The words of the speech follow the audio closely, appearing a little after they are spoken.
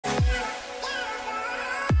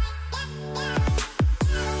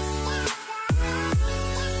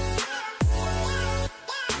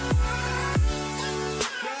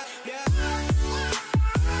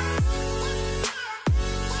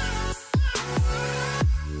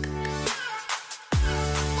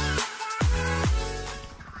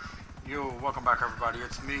Welcome back, everybody.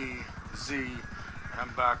 It's me, Z, and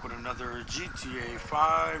I'm back with another GTA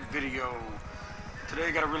 5 video. Today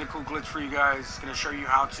I got a really cool glitch for you guys. It's going to show you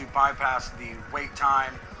how to bypass the wait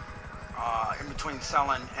time in between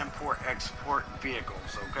selling import-export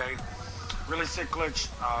vehicles, okay? Really sick glitch,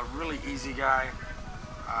 really easy guy.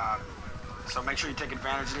 So make sure you take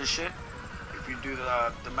advantage of this shit. If you do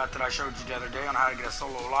the method I showed you the other day on how to get a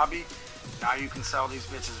solo lobby, now you can sell these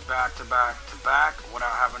bitches back to back to back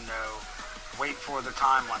without having to wait for the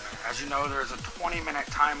time limit. As you know, there's a 20-minute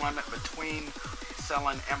time limit between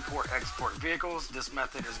selling import-export vehicles. This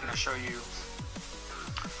method is going to show you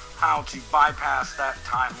how to bypass that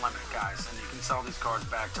time limit, guys, and you can sell these cars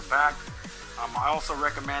back to back. I also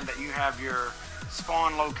recommend that you have your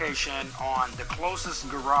spawn location on the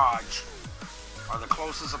closest garage or the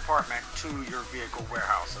closest apartment to your vehicle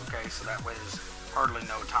warehouse, okay? So that way there's hardly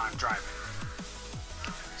no time driving.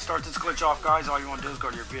 Start this glitch off, guys. All you want to do is go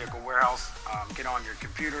to your vehicle warehouse, get on your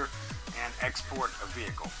computer, and export a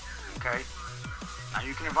vehicle, okay? Now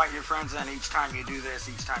you can invite your friends in each time you do this,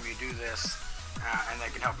 and they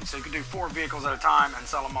can help you. So you can do 4 vehicles at a time and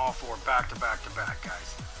sell them all for back to back to back,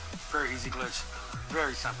 guys. Very easy glitch,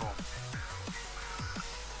 very simple.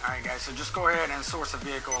 Alright guys, so just go ahead and source a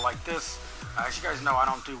vehicle like this. As you guys know, I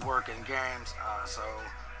don't do work in games, so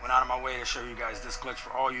went out of my way to show you guys this glitch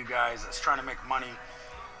for all you guys that's trying to make money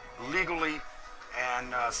legally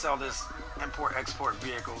and sell this import-export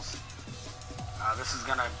vehicles. This is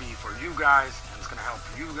going to be for you guys, and it's going to help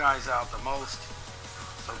you guys out the most.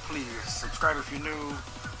 So please subscribe if you're new,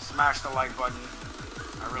 smash the like button.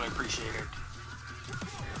 I really appreciate it.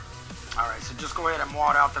 Alright, so just go ahead and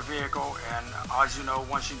mod out the vehicle, and as you know,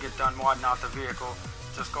 once you get done modding out the vehicle,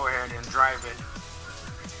 just go ahead and drive it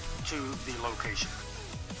to the location.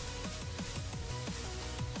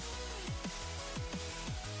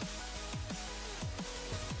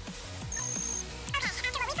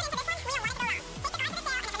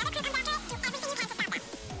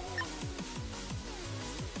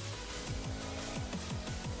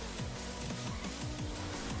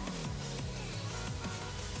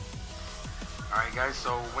 Alright guys,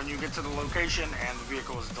 so when you get to the location and the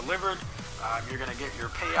vehicle is delivered, you're going to get your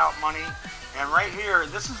payout money. And right here,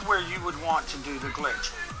 this is where you would want to do the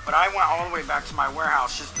glitch. But I went all the way back to my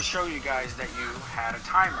warehouse just to show you guys that you had a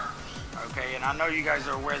timer. Okay, and I know you guys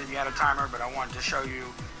are aware that you had a timer, but I wanted to show you,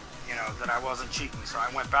 that I wasn't cheating. So I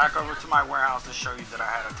went back over to my warehouse to show you that I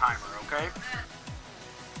had a timer, okay?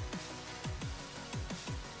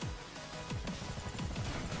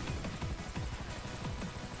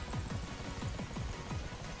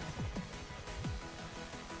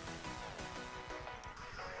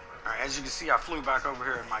 As you can see, I flew back over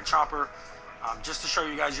here in my chopper just to show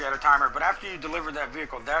you guys you had a timer. But after you deliver that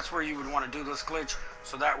vehicle, that's where you would want to do this glitch.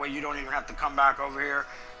 So that way you don't even have to come back over here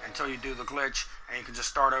until you do the glitch. And you can just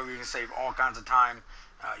start over. You can save all kinds of time.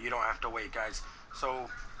 You don't have to wait, guys. So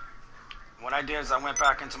what I did is I went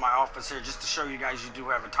back into my office here just to show you guys you do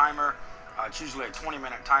have a timer. It's usually a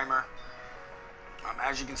 20-minute timer.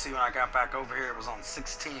 As you can see, when I got back over here, it was on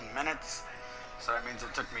 16 minutes. So that means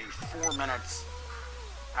it took me 4 minutes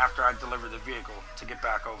after I deliver the vehicle to get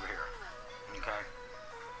back over here, okay?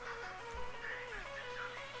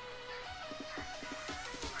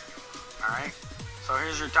 Alright, so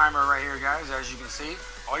here's your timer right here, guys. As you can see,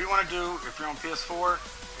 all you want to do if you're on PS4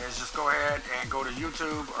 is just go ahead and go to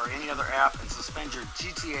YouTube or any other app and suspend your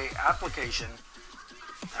GTA application,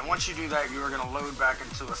 and once you do that, you are going to load back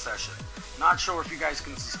into a session. Not sure if you guys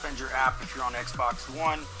can suspend your app if you're on Xbox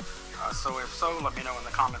One, so if so, let me know in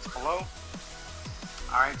the comments below.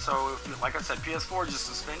 Alright, so if you, like I said, PS4, just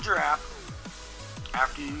suspend your app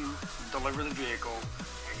after you deliver the vehicle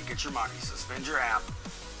and you get your money. Suspend your app.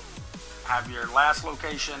 Have your last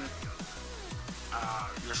location,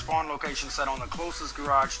 your spawn location set on the closest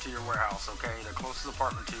garage to your warehouse, okay? The closest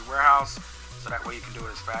apartment to your warehouse, so that way you can do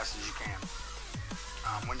it as fast as you can.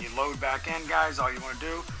 When you load back in, guys, all you want to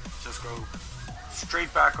do is just go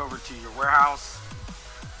straight back over to your warehouse.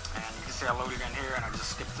 And you can see I loaded in here and I just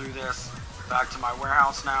skipped through this. Back to my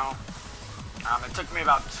warehouse now. It took me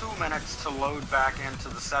about 2 minutes to load back into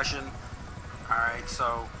the session. Alright,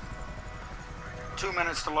 so 2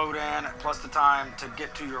 minutes to load in plus the time to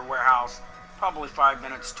get to your warehouse. Probably 5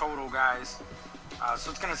 minutes total, guys.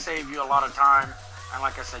 So it's going to save you a lot of time. And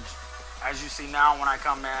like I said, as you see now when I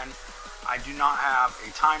come in, I do not have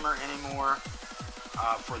a timer anymore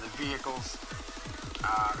for the vehicles.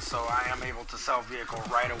 So I am able to sell vehicle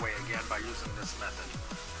right away again by using this method.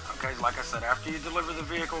 Okay, like I said, after you deliver the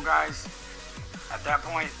vehicle, guys, at that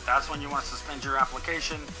point, that's when you want to suspend your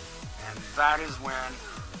application, and that is when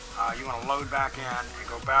you want to load back in and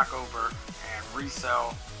go back over and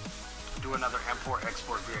resell do another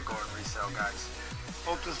import-export vehicle and resell, guys.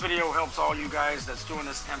 Hope this video helps all you guys that's doing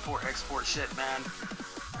this import-export shit, man.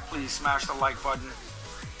 Please smash the like button.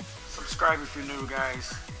 Subscribe if you're new,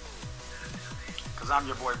 guys. Because I'm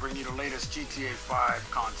your boy, bringing you the latest GTA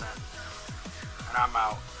 5 content. And I'm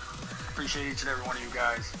out. Appreciate each and every one of you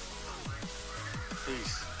guys.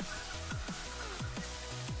 Peace.